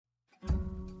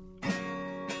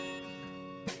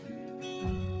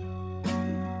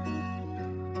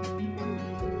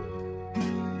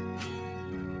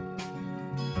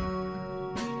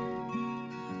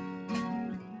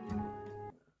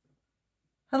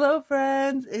Hello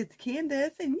friends, it's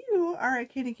Candace and you are at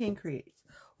Candy Cane Creates.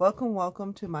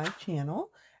 Welcome to my channel.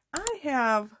 I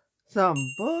have some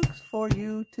books for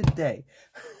you today.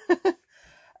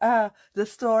 The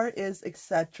store is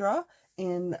etc.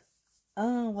 in,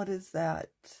 what is that?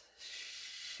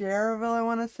 Cherville, I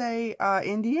want to say,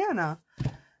 Indiana.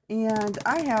 And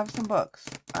I have some books.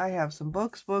 I have some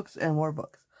books and more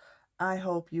books. I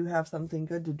hope you have something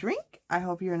good to drink. I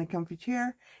hope you're in a comfy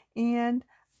chair. And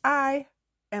I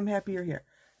am happy you're here.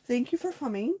 Thank you for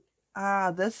coming.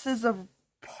 This is a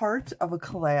part of a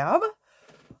collab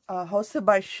hosted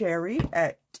by Sherry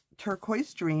at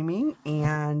Turquoise Dreaming,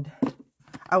 and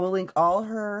I will link all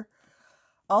her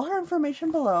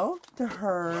information below to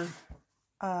her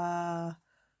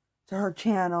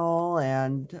channel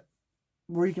and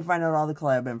where you can find out all the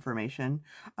collab information.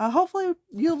 Hopefully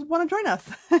you'll want to join us.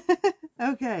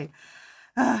 Okay.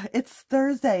 It's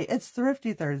Thursday. It's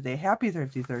Thrifty Thursday. Happy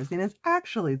Thrifty Thursday. And it's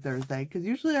actually Thursday because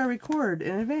usually I record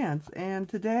in advance. And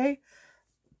today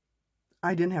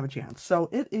I didn't have a chance. So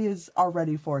it is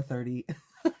already 4:30.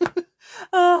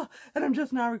 And I'm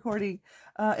just now recording.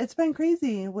 It's been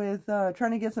crazy with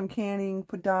trying to get some canning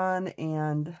put done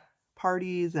and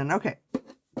parties. And okay,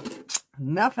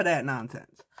 enough of that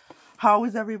nonsense. How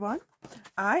is everyone?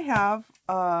 I have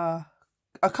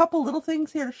a couple little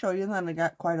things here to show you, and then I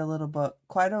got quite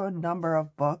a number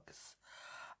of books.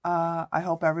 I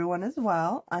hope everyone is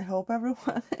well. I hope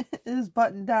everyone is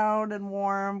buttoned down and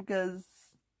warm because,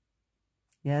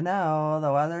 you know,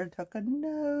 the weather took a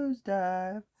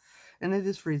nosedive and it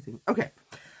is freezing. Okay,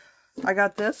 I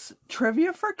got this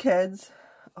trivia for kids.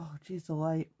 Oh, geez, the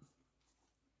light.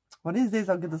 One of these days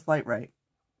I'll get this light right.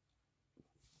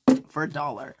 For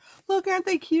 $1. Look, aren't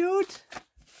they cute?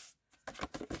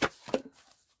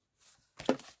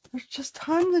 There's just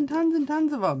tons and tons and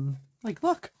tons of them. Like,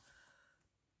 look.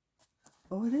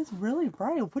 Oh, it is really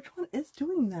bright. Which one is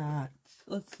doing that?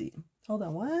 Let's see. Hold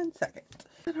on one second.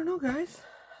 I don't know, guys.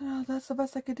 That's the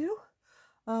best I could do.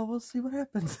 We'll see what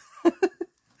happens.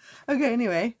 Okay,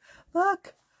 anyway.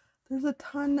 Look. There's a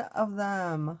ton of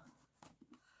them.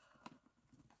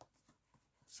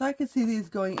 So I could see these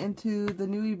going into the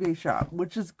new eBay shop,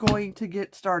 which is going to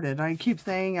get started. I keep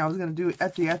saying I was going to do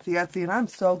Etsy, and I'm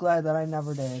so glad that I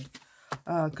never did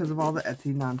because of all the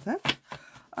Etsy nonsense.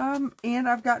 And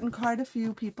I've gotten quite a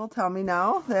few people tell me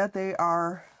now that they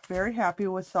are very happy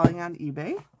with selling on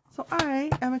eBay. So I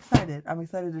am excited. I'm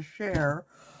excited to share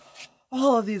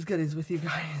all of these goodies with you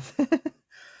guys.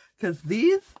 Because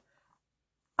these,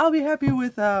 I'll be happy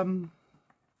with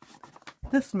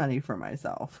this many for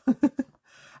myself.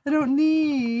 I don't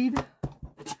need,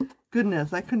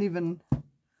 goodness, I couldn't even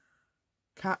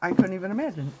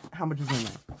imagine how much is in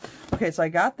there. Okay, so I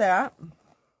got that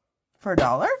for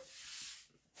 $1.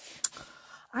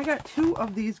 I got 2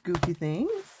 of these goofy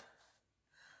things.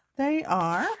 They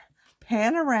are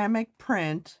panoramic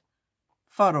print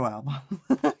photo albums.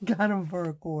 Got them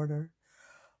for $1.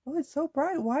 Oh, it's so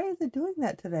bright. Why is it doing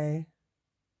that today?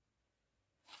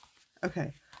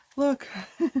 Okay, look.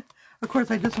 Of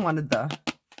course, I just wanted the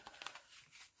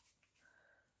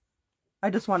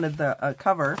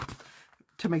cover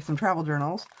to make some travel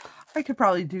journals. I could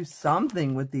probably do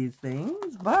something with these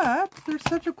things, but they're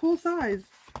such a cool size.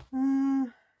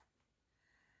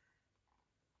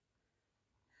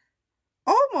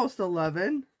 Almost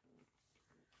 11.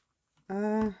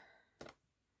 By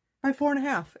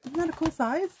 4.5. Isn't that a cool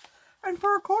size? And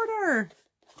for $1.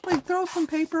 Like, throw some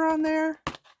paper on there.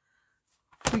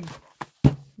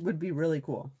 Would be really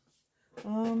cool.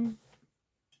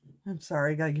 I'm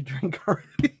sorry, I gotta get a drink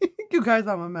already. You guys,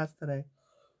 I'm a mess today.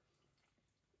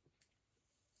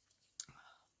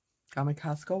 Got my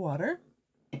Costco water.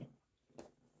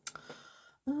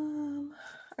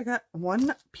 I got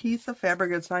one piece of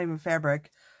fabric. It's not even fabric.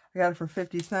 I got it for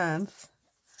 50 cents.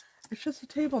 It's just a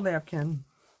table napkin.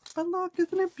 But look,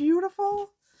 isn't it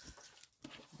beautiful?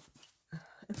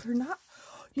 If you're not,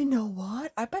 you know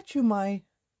what? I bet you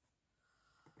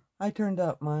I've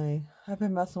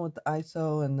been messing with the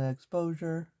ISO and the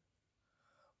exposure.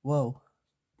 Whoa.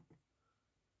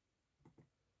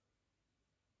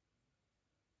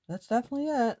 That's definitely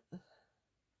it.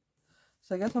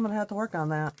 So I guess I'm going to have to work on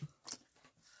that.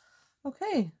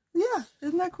 Okay. Yeah.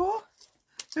 Isn't that cool?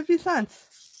 50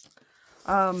 cents.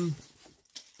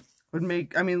 Would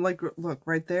make, I mean, like, look,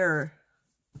 right there.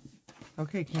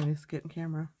 Okay, Candy's getting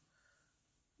camera.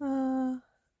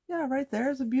 Yeah, right there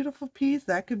is a beautiful piece.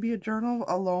 That could be a journal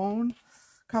alone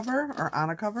cover or on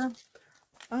a cover.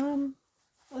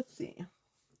 Let's see.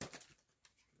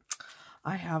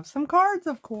 I have some cards,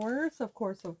 of course. Oh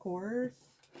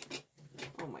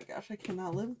my gosh, I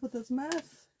cannot live with this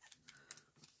mess.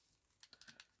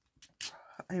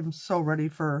 I am so ready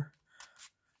for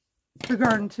the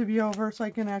garden to be over so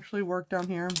I can actually work down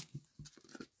here.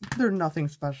 They're nothing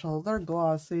special. They're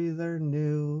glossy. They're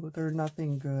new. They're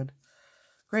nothing good.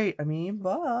 Great, I mean,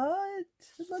 but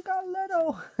look how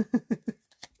little.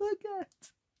 Look at.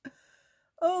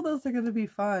 Oh, those are going to be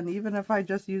fun. Even if I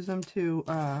just use them to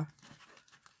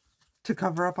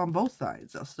cover up on both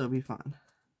sides, they'll still be fun.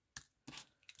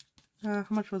 How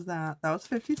much was that? That was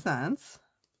 50 cents.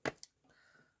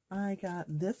 I got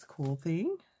this cool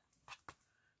thing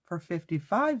for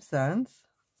 55 cents.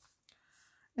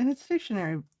 And it's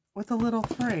stationary with a little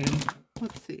frame.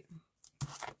 Let's see.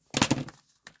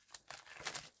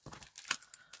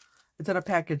 It's in a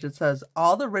package. It says,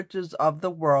 all the riches of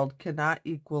the world cannot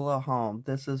equal a home.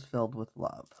 This is filled with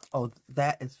love. Oh,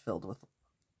 that is filled with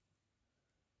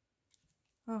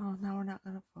love. Oh, now we're not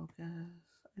going to focus.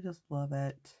 I just love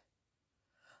it.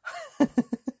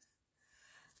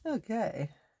 Okay.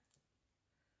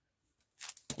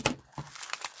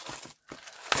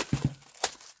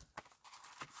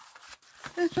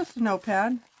 It's just a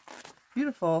notepad.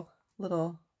 Beautiful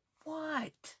little...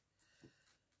 What?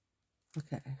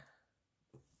 Okay.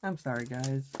 I'm sorry,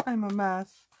 guys. I'm a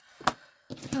mess.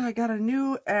 I got a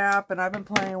new app, and I've been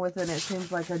playing with it, and it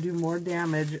seems like I do more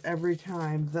damage every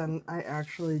time than I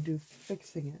actually do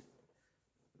fixing it.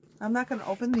 I'm not going to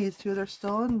open these two. They're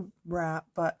still in wrap,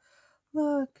 but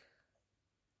look.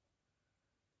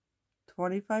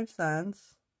 25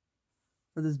 cents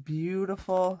for this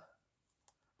beautiful...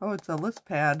 Oh, it's a list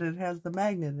pad. It has the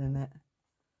magnet in it.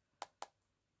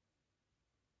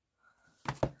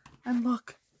 And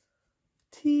look.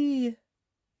 Tea.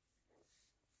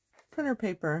 Printer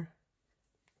paper.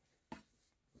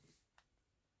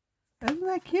 Isn't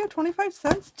that cute? 25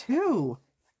 cents too.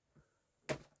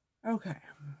 Okay.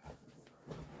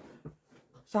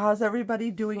 So how's everybody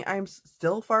doing? I'm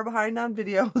still far behind on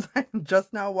videos. I'm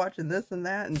just now watching this and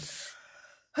that. And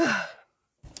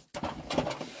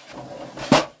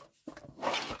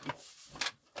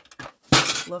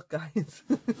look, guys.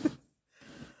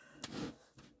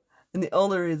 And the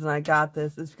only reason I got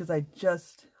this is because I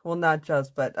just, well, not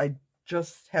just, but I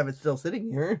just have it still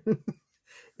sitting here.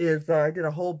 Is I did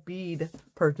a whole bead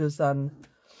purchase on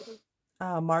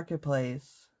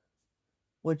Marketplace,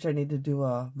 which I need to do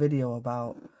a video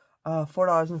about.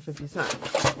 $4.50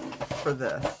 for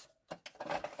this.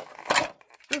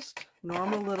 Just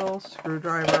normal little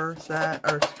screwdriver set,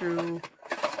 or screw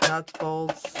nuts,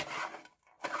 bolts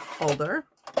holder.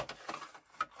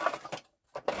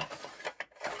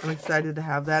 I'm excited to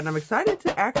have that, and I'm excited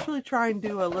to actually try and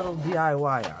do a little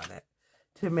DIY on it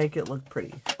to make it look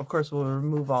pretty. Of course, we'll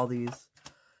remove all these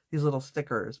little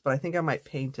stickers, but I think I might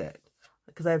paint it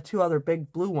because I have two other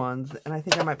big blue ones, and I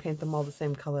think I might paint them all the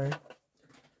same color.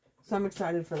 So I'm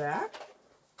excited for that.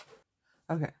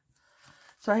 Okay,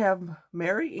 so I have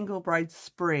Mary Englebride's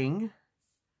Spring,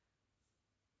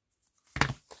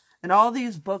 and all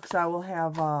these books I will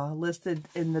have listed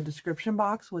in the description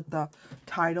box with the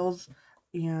titles.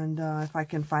 And if I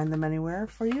can find them anywhere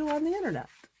for you on the internet.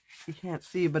 You can't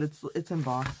see, but it's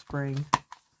embossed spring.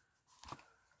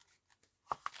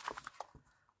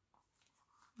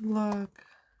 Look.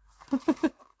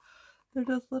 They're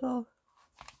just little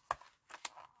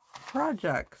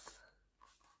projects.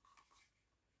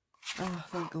 Oh,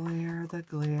 the glare, the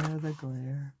glare, the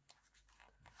glare.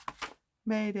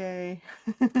 Mayday.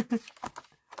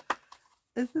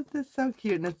 Isn't this so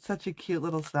cute? And it's such a cute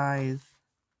little size.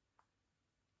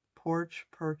 Porch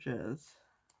purchase.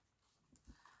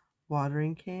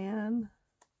 Watering can.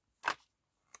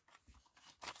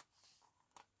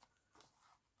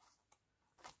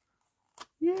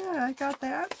 Yeah, I got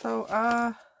that. So,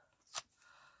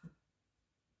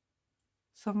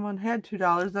 someone had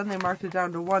 $2, then they marked it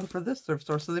down to $1 for this thrift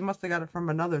store, so they must have got it from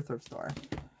another thrift store.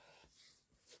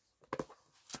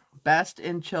 Best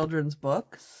in Children's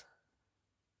Books,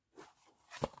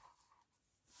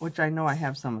 which I know I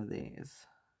have some of these.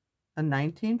 A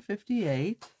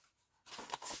 1958.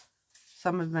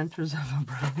 Some Adventures of a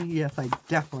Brownie. Yes,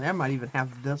 I might even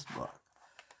have this book.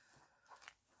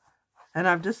 And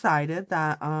I've decided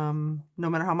that no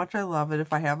matter how much I love it,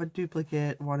 if I have a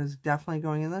duplicate, one is definitely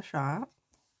going in the shop.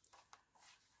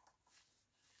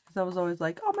 Because I was always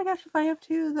like, oh my gosh, if I have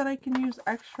two, then I can use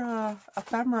extra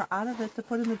ephemera out of it to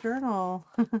put in the journal.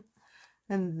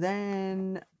 And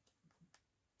then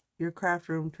your craft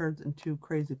room turns into a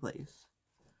crazy place.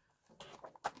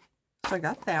 So I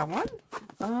got that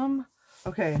one.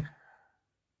 Okay.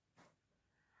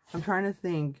 I'm trying to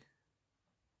think.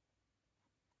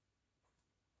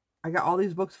 I got all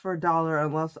these books for $1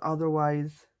 unless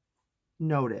otherwise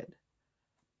noted.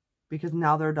 because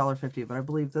now they're $1.50, but I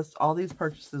believe all these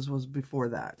purchases was before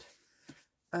that.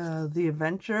 The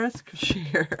Adventurous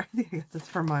Cashier. I think I got this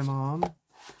for my mom.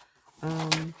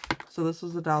 So this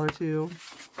was $1 too.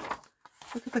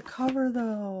 Look at the cover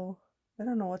though. I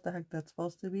don't know what the heck that's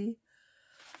supposed to be,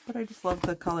 but I just love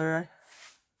the color.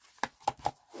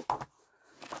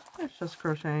 It's just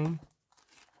crocheting.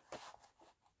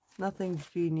 Nothing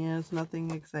genius,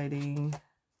 nothing exciting.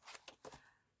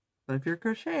 But if you're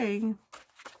crocheting,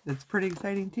 it's pretty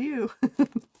exciting to you.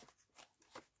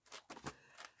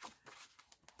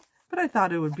 But I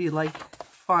thought it would be like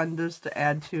fun just to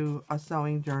add to a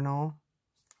sewing journal.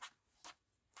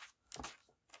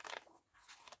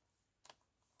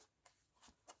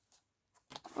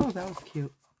 Oh, that was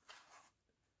cute.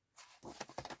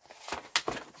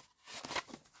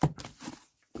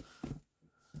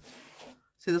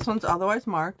 See, this one's otherwise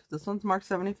marked. This one's marked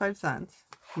 75 cents.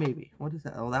 Maybe. What is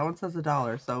that? Oh, that one says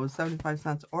 $1. So it was 75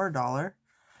 cents or $1.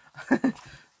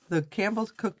 The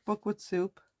Campbell's Cookbook with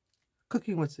Soup.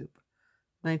 Cooking with Soup.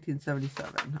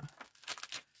 1977.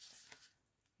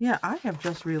 Yeah, I have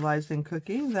just realized in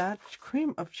cooking that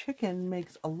cream of chicken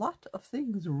makes a lot of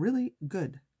things really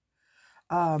good.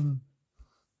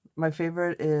 My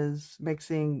favorite is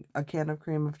mixing a can of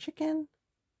cream of chicken.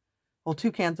 Well,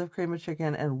 2 cans of cream of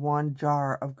chicken and 1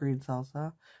 jar of green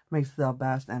salsa makes the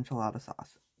best enchilada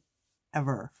sauce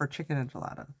ever for chicken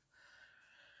enchiladas.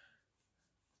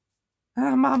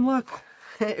 Mom, look.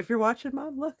 If you're watching,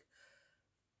 Mom, look.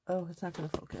 Oh, it's not going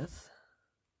to focus.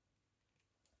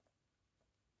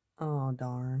 Oh,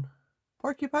 darn.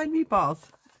 Porcupine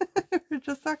meatballs. We're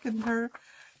just sucking her.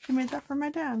 She made that for my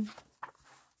dad.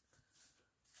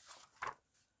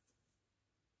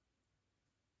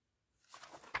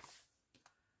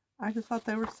 I just thought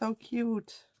they were so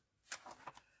cute.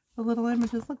 The little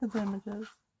images. Look at the images.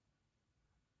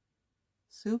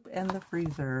 Soup and the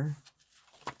freezer.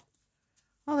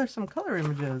 Oh, there's some color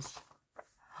images.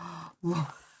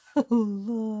 Look.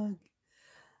 Look.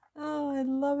 Oh, I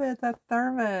love it. That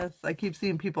thermos. I keep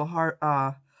seeing people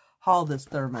haul this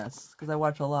thermos because I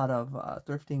watch a lot of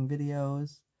thrifting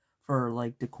videos for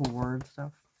like decor and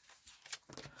stuff.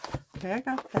 Okay, I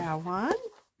got that one.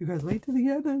 You guys wait to the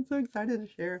end. I'm so excited to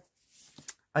share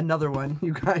another one,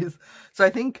 you guys. So I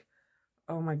think,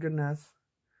 oh my goodness.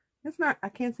 It's not, I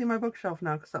can't see my bookshelf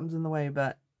now because something's in the way,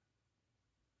 but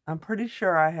I'm pretty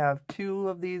sure I have 2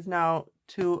 of these now,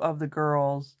 2 of the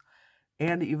girls,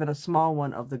 and even a small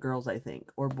one of the girls, I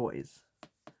think, or boys.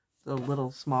 The little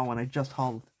small one I just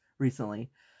hauled recently.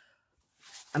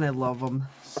 And I love them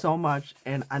so much,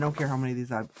 and I don't care how many of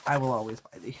these I will always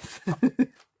buy these.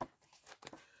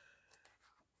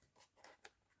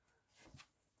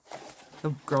 The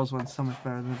girls one's so much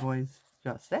better than the boys.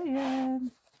 Just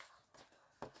saying.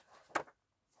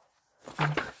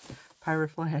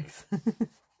 Pirate flags.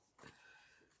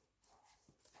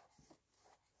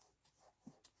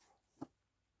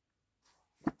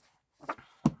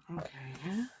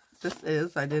 Okay. This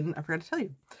is, I forgot to tell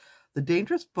you, The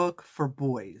Dangerous Book for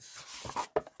Boys.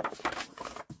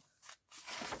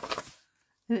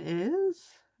 It is,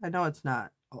 I know it's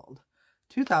not old,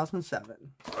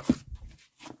 2007.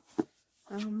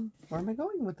 Where am I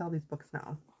going with all these books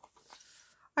now?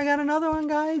 I got another one,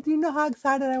 guys. You know how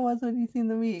excited I was when you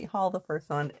seen me haul the first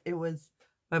one. It was,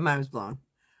 my mind was blown.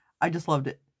 I just loved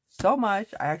it so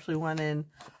much. I actually went in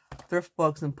Thrift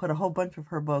Books and put a whole bunch of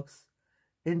her books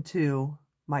into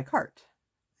my cart.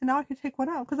 And now I can take one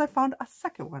out because I found a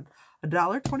second one.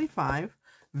 $1.25.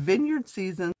 Vineyard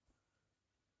Season.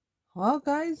 Well,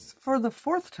 guys, for the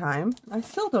 4th time, I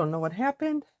still don't know what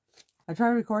happened. I tried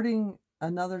recording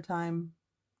another time,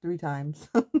 3 times.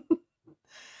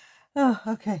 Oh,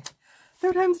 okay.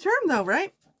 3rd time's the charm, though,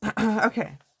 right?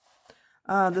 Okay.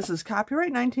 This is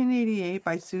copyright 1988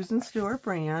 by Susan Stewart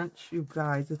Branch. You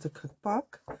guys, it's a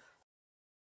cookbook.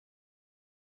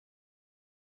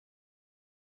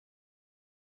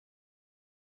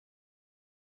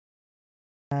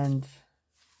 And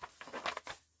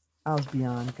I was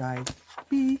beyond, guys.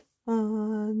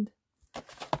 Beyond.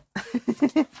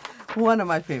 One of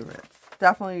my favorites.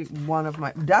 Definitely one of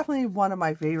my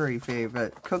very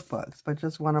favorite cookbooks, but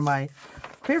just one of my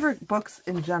favorite books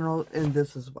in general, and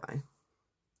this is why.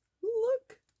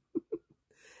 Look.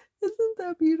 Isn't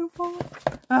that beautiful?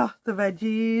 Oh, the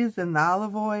veggies and the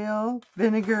olive oil,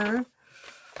 vinegar.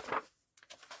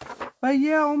 But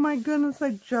yeah, oh my goodness,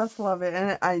 I just love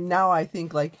it. And now I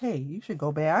think like, hey, you should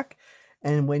go back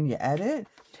and when you edit,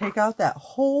 take out that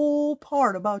whole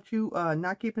part about you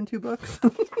not keeping 2 books.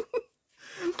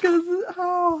 Because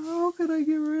how could I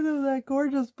get rid of that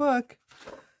gorgeous book?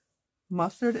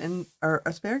 Mustard and, or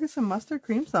asparagus and mustard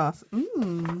cream sauce.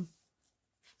 Mmm.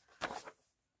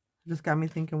 Just got me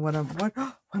thinking, what am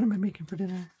I making for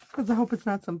dinner? Because I hope it's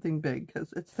not something big,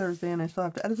 because it's Thursday and I still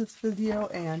have to edit this video.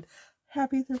 And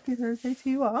happy Thrifty Thursday to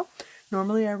you all.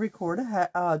 Normally I record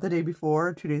the day before,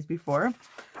 or 2 days before.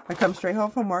 I come straight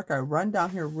home from work. I run down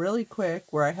here really quick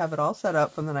where I have it all set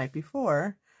up from the night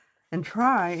before, and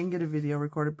try and get a video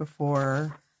recorded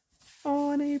before,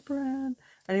 oh, an apron,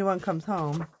 anyone comes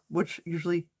home, which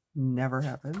usually never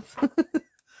happens.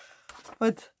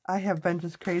 But I have been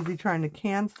just crazy trying to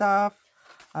can stuff.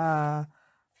 What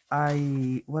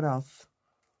else?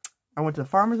 I went to the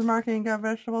farmer's market and got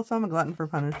vegetables, so I'm a glutton for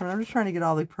punishment. I'm just trying to get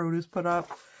all the produce put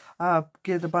up,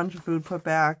 get a bunch of food put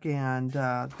back, and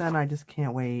then I just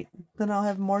can't wait. Then I'll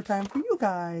have more time for you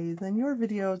guys and your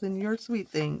videos and your sweet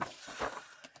things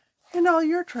and all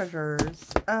your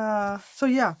treasures. So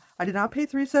yeah, I did not pay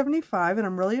 $3.75, and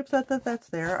I'm really upset that that's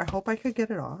there. I hope I could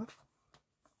get it off.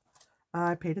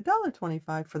 I paid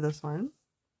 $1.25 for this one.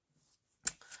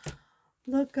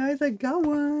 Look, guys, I got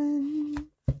one.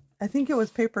 I think it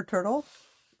was paper turtle.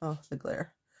 Oh, the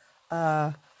glare.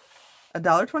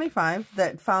 $1.25.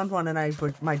 That found one, and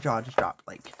my jaw just dropped.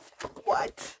 Like,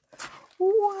 what?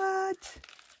 What?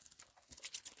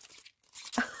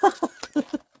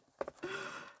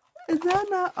 Is that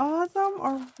not awesome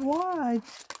or what?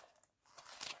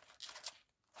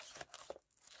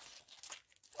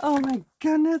 Oh my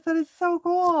goodness, that is so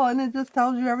cool. And it just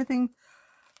tells you everything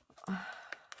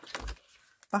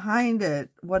behind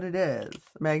it, what it is.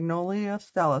 Magnolia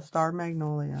Stella, Star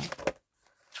Magnolia.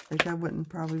 I think I wouldn't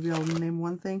probably be able to name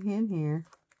one thing in here.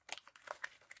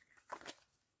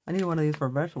 I need one of these for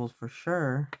vegetables for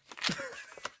sure.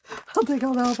 I'll take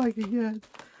all the help I can get.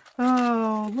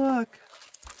 Oh, look.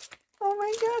 Oh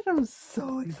my gosh, I'm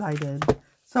so excited.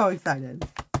 So excited.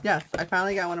 Yes, I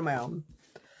finally got one of my own.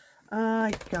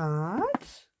 I got,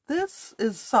 this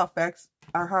is softbacks,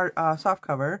 our hard, soft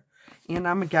cover, and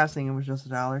I'm guessing it was just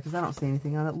 $1 because I don't see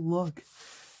anything on it. Look.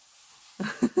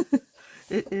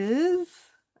 It is,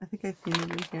 I think I've seen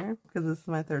it in here because this is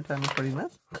my third time recording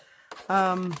this.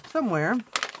 Somewhere,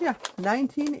 yeah,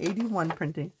 1981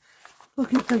 printing.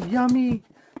 Look at the yummy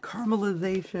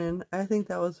caramelization. I think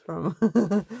that was from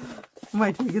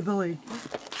My Take of the Lake.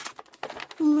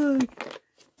 Look.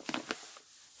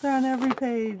 They're on every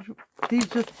page. These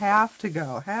just have to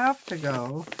go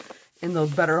in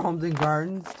those Better Homes and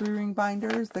Gardens 3-ring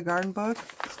binders, the garden book.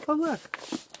 Oh, look.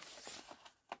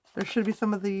 There should be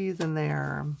some of these in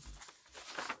there.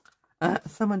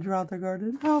 Someone drew out their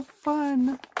garden. How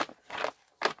fun.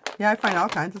 Yeah, I find all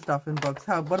kinds of stuff in books.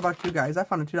 What about you guys? I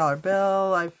found a $2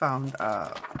 bill. I found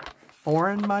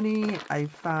foreign money. I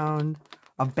found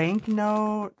a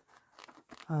banknote.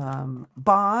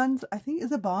 Bonds. I think,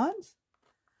 is it bonds?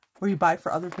 Where you buy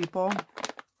for other people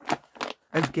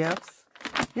as gifts.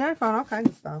 Yeah, I found all kinds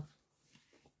of stuff.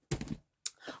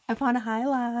 I found a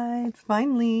highlights.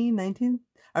 Finally,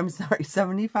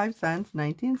 75 cents,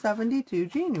 1972,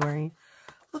 January.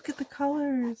 Look at the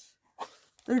colors.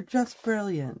 They're just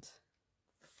brilliant.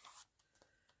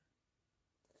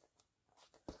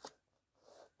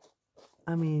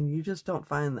 I mean, you just don't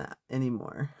find that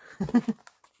anymore.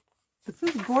 This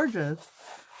is gorgeous.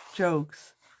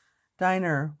 Jokes.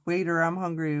 Diner, waiter, I'm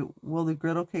hungry. Will the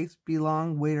griddle cakes be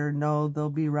long? Waiter, no,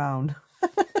 they'll be round.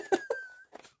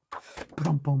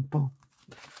 Boom, boom, boom.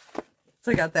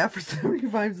 So I got that for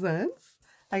 75 cents.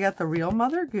 I got the real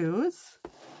Mother Goose,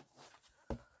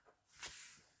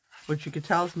 which you could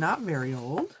tell is not very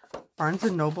old. Barnes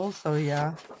and Noble, so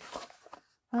yeah.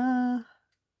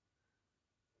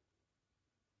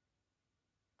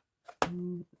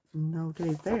 No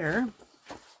date there.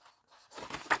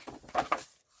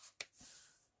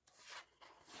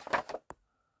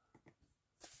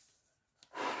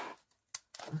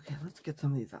 Okay, let's get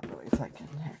some of these out of the way so I can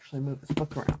actually move this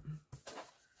book around.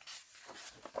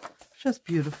 Just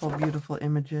beautiful, beautiful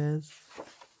images.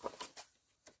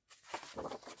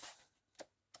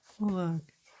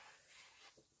 Look.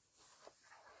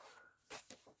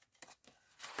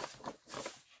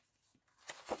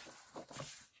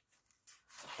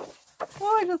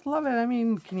 Oh, I just love it. I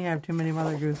mean, can you have too many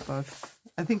Mother Goose books?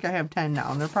 I think I have 10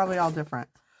 now, and they're probably all different.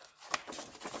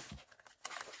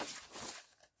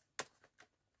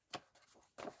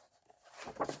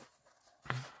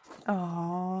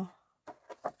 Oh,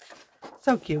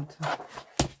 so cute.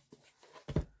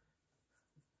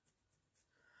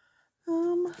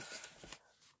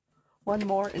 One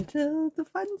more into the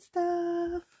fun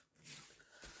stuff.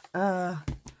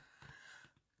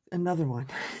 Another one.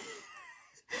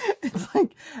 It's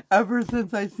like ever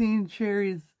since I seen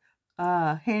Sherry's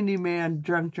handyman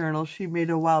junk journal she made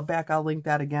a while back. I'll link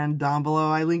that again down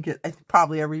below. I link it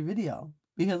probably every video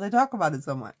because I talk about it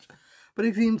so much. But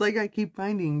it seems like I keep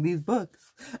finding these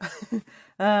books.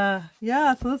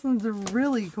 Yeah, so this one's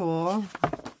really cool.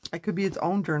 It could be its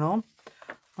own journal.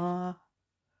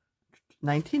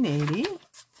 1980.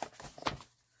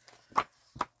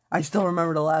 I still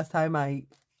remember the last time I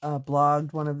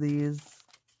blogged one of these.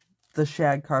 The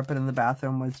shag carpet in the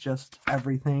bathroom was just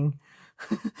everything.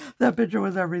 That picture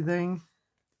was everything.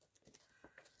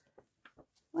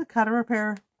 Look, how to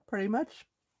repair pretty much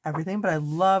everything, but I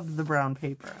loved the brown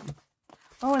paper.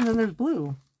 Oh, and then there's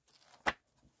blue.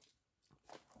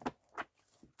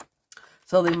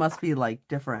 So they must be like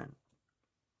different.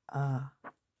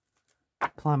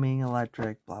 Plumbing,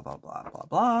 electric, blah, blah, blah, blah,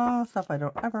 blah. Stuff I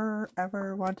don't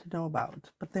ever want to know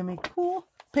about. But they make cool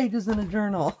pages in a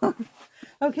journal.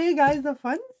 Okay, guys, the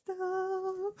fun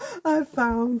stuff. I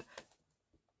found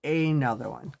another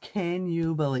one. Can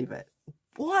you believe it?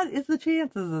 What is the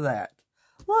chances of that?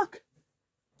 Look.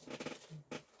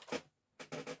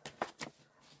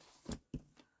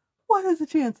 What is the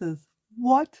chances?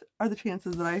 What are the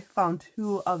chances that I found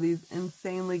two of these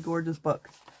insanely gorgeous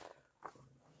books?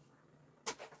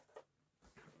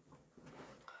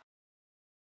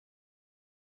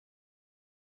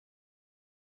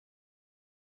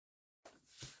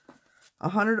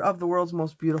 "100 of the world's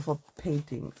most beautiful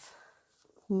paintings."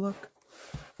 Look.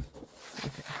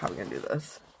 Okay, how are we gonna do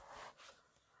this?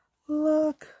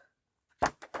 Look.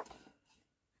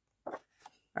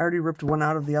 I already ripped one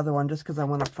out of the other one just because I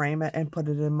want to frame it and put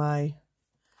it in my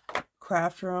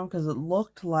craft room, because it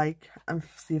looked like,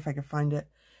 see if I can find it.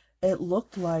 It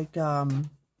looked like a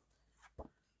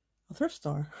thrift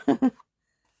store. The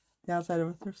outside of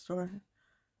a thrift store.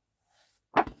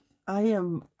 I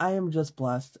am just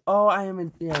blessed. Oh, I am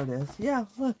in, there it is. Yeah,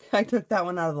 look, I took that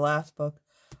one out of the last book.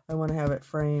 I want to have it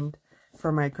framed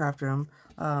for my craft room.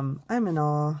 I'm in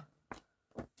awe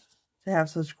to have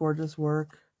such gorgeous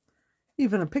work.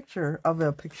 Even a picture of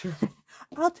a picture.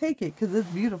 I'll take it because it's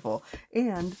beautiful.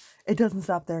 And it doesn't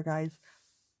stop there, guys.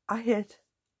 I hit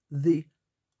the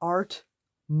art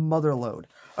motherlode.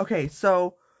 Okay,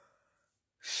 so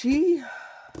she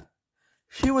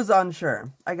was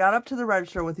unsure. I got up to the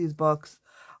register with these books,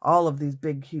 all of these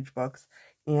big, huge books,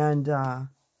 and I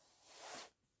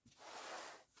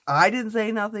didn't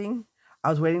say nothing. I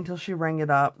was waiting till she rang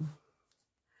it up,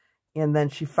 and then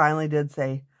she finally did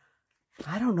say,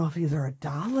 "I don't know if these are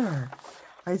 $1."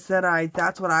 I said,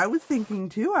 that's what I was thinking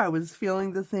too. I was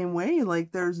feeling the same way.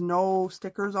 Like, there's no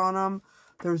stickers on them.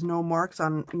 There's no marks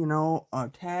on, you know,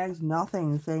 tags,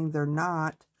 nothing saying they're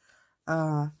not.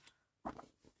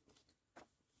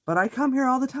 But I come here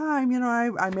all the time. You know,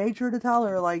 I made sure to tell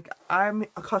her, like, I'm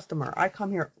a customer. I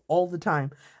come here all the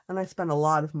time. And I spend a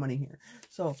lot of money here.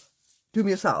 So, do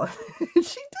me a solid.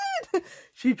 She did.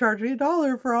 She charged me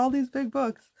 $1 for all these big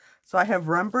books. So, I have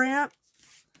Rembrandt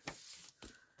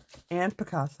and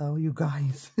Picasso, you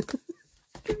guys.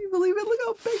 Can you believe it? Look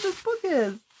how big this book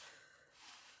is.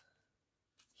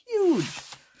 Huge.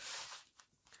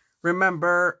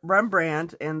 Remember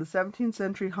Rembrandt and the 17th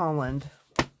century Holland.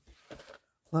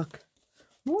 Look.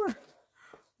 More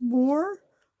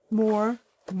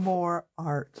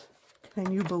art.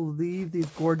 Can you believe these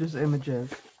gorgeous images?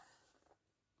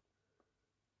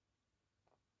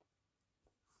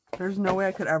 There's no way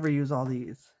I could ever use all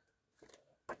these.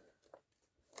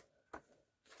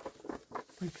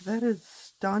 Like, that is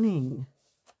stunning.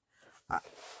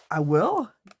 I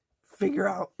will figure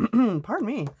out, pardon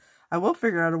me, I will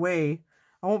figure out a way.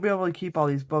 I won't be able to keep all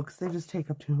these books. They just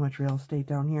take up too much real estate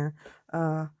down here.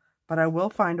 But I will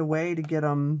find a way to get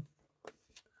them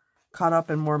caught up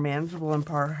and more manageable, and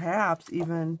perhaps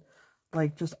even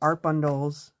like just art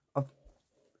bundles of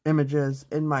images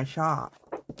in my shop.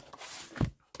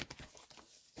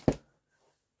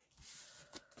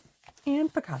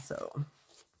 And Picasso.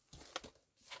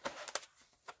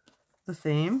 The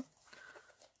same.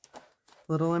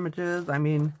 Little images. I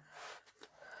mean,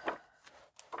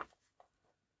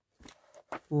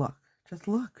 look. Just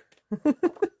look.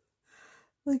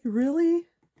 Like, really?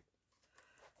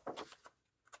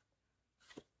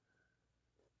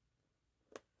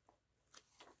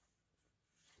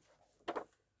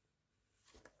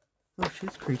 Oh,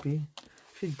 she's creepy.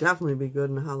 She'd definitely be good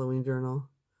in a Halloween journal.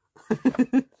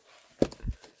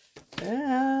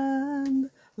 And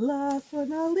last but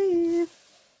not least,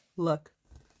 look.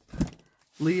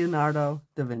 Leonardo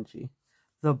da Vinci.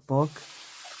 The book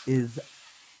is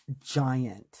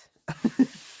giant.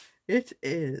 It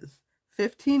is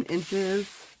 15 inches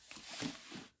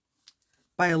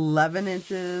by 11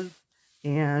 inches,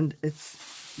 and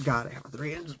it's gotta have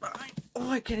 3 inches behind. Oh,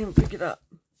 I can't even pick it up.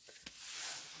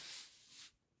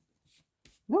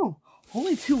 No,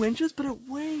 only 2 inches, but it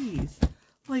weighs.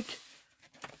 Like,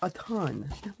 a ton.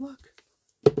 And look.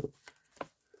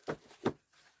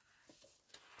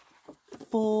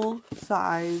 Full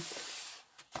size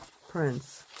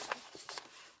prints.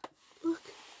 Look.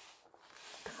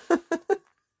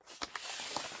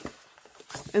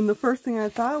 And the first thing I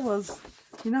thought was,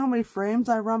 you know how many frames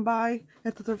I run by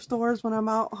at the thrift stores when I'm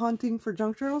out hunting for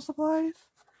junk journal supplies?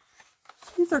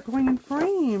 These are going in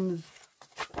frames.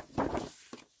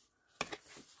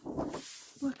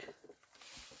 Look.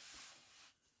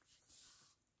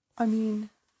 I mean,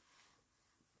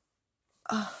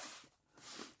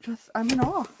 I'm in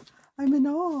awe. I'm in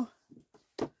awe.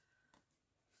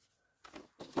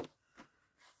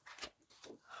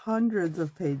 Hundreds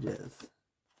of pages.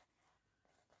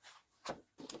 I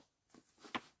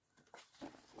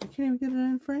can't even get it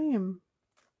in frame.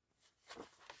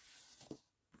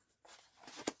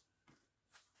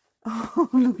 Oh,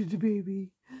 look at the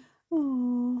baby.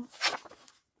 Oh.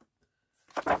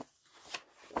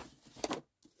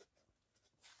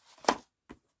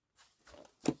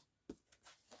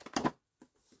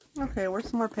 Okay, where's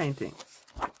some more paintings?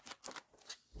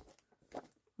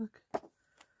 Look.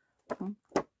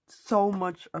 So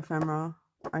much ephemera.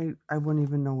 I wouldn't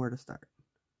even know where to start.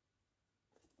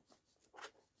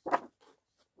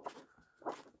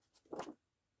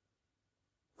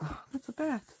 Oh, that's a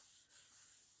bat.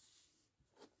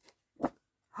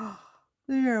 Oh,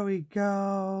 there we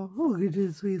go. Oh, look at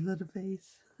his sweet little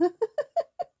face.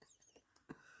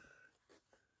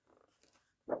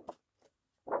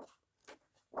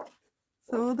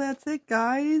 So that's it,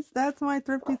 guys. That's my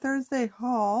Thrifty Thursday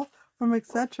haul from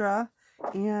etc.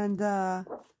 And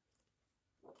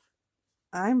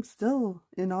I'm still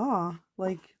in awe.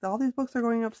 Like, all these books are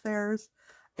going upstairs,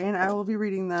 and I will be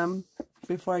reading them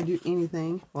before I do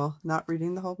anything. Well, not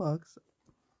reading the whole books.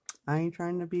 I ain't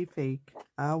trying to be fake.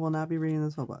 I will not be reading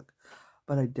this whole book,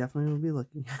 but I definitely will be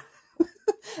looking.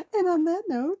 And on that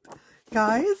note,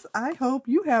 guys, I hope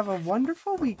you have a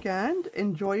wonderful weekend.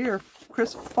 Enjoy your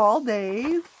crisp fall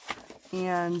days,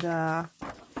 and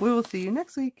we will see you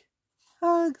next week.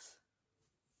 Hugs.